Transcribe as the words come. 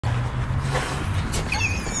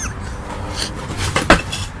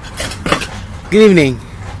Good evening.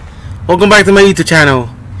 Welcome back to my YouTube channel.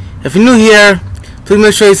 If you're new here, please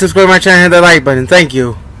make sure you subscribe to my channel and hit that like button. Thank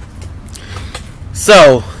you.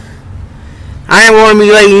 So, I am going to be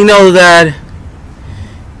letting you know that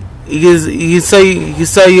you can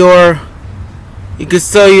sell your if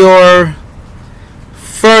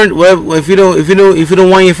you don't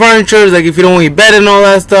want your furniture, like if you don't want your bed and all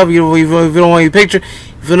that stuff, if you don't want your picture,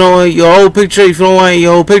 if you don't want your old picture, if you don't want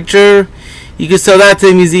your old picture, you can sell that to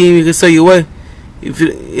the museum. You can sell your what? If you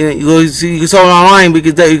can sell it online, we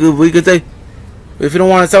could if you don't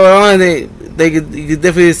want to sell it online, you could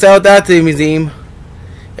definitely sell that to the museum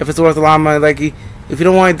if it's worth a lot of money. Like if you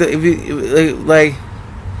don't want to, like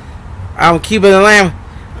I'm keeping the lamb.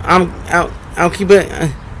 I'm keeping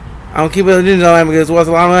the lamb because it's worth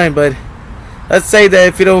a lot of money. But let's say that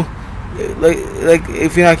if you don't like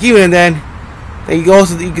if you're not keeping it, then you can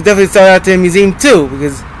definitely sell that to the museum too,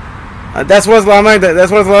 because that's worth a lot of money.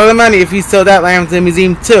 That's worth a lot of money if you sell that lamb to the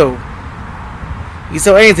museum too. You can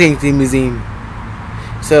sell anything to the museum.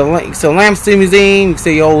 So you can sell lamps to the museum. You can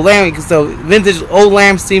sell your old lamp. You can sell vintage old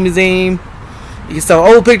lamps to the museum. You can sell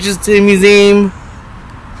old pictures to the museum.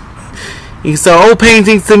 You can sell old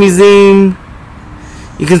paintings to the museum.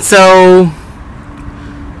 You can sell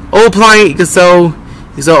old appliances. You can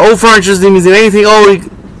sell old furniture to the museum.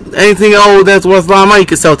 Anything old that's worth a lot of money, you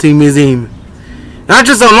can sell to the museum. Not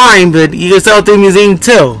just online, but you can sell it to the museum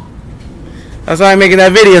too. That's why I'm making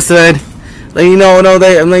that video, so that let you know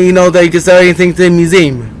that you can sell anything to the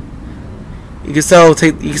museum. You can sell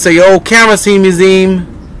your old cameras to the museum.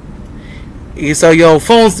 You can sell your old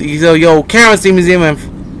phones. You can sell your old cameras to the museum and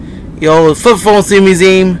your old flip phones to the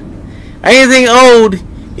museum. Anything old,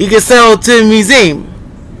 you can sell to the museum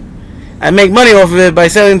and make money off of it by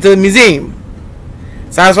selling to the museum.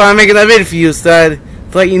 So that's why I'm making that video for you, so that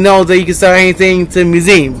to let you know that you can sell anything to the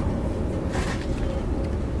museum.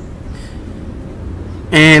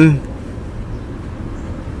 And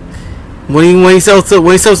when you sell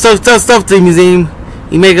stuff to the museum,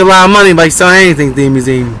 you make a lot of money by selling anything to the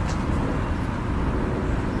museum.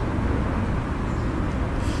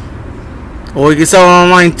 Or you can sell it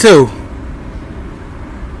online too.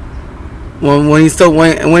 When you sell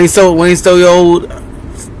your old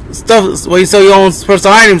stuff, when you sell your own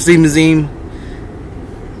personal items to the museum,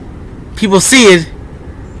 people see it,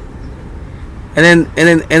 and then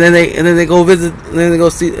they go visit, and then they go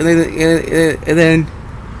see, and then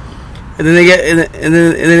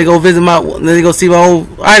they go visit and then they go see my old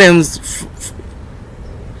items,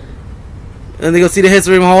 and they go see the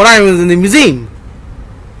history of my old items in the museum.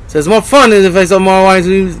 So it's more fun if I sell more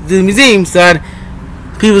items to the museum, so that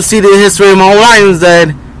people see the history of my old items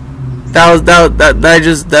that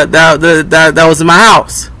was in my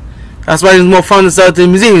house. That's why it's more fun to sell it to the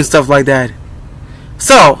museum and stuff like that.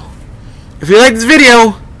 So, if you like this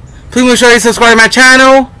video, please make sure you subscribe to my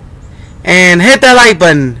channel and hit that like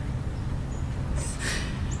button.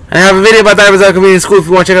 And I have a video about that convenience school if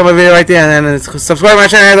you want to check out my video right there. And then subscribe to my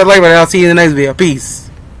channel and hit that like button. I'll see you in the next video. Peace.